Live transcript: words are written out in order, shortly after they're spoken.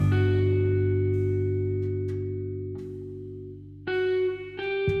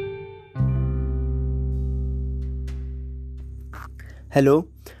Hello,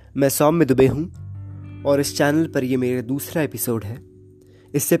 मैं सौम्य दुबे हूँ और इस चैनल पर ये मेरा दूसरा एपिसोड है।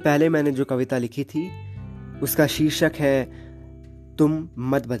 इससे पहले मैंने जो कविता लिखी थी उसका शीर्षक है तुम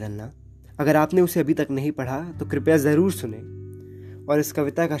मत बदलना। अगर आपने उसे अभी तक नहीं पढ़ा तो कृपया ज़रूर सुने। और इस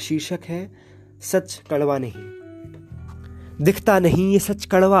कविता का शीर्षक है सच कड़वा नहीं। दिखता नहीं ये सच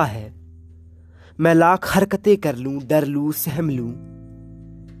कड़वा है, मैं लाख हरकतें कर लूं, डर लूं, सहम लूं,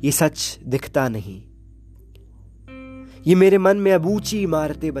 ये सच दिखता नहीं। ये मेरे मन में अब ऊंची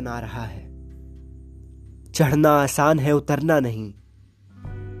इमारतें बना रहा है। चढ़ना आसान है, उतरना नहीं।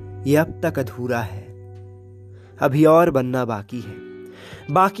 ये अब तक अधूरा है, अभी और बनना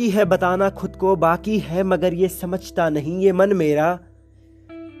बाकी है बताना खुद को बाकी है, मगर ये समझता नहीं ये मन मेरा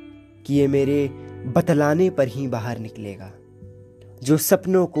कि ये मेरे बतलाने पर ही बाहर निकलेगा। जो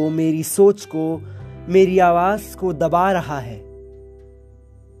सपनों को, मेरी सोच को, मेरी आवाज को दबा रहा है।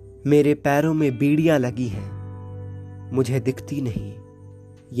 मेरे पैरों में बीड़ियां लगी हैं, मुझे दिखती नहीं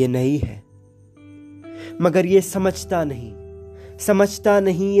ये नई है, मगर ये समझता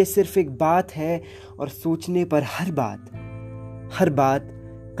नहीं ये सिर्फ एक बात है। और सोचने पर हर बात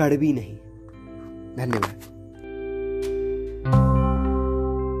कड़वी नहीं। धन्यवाद।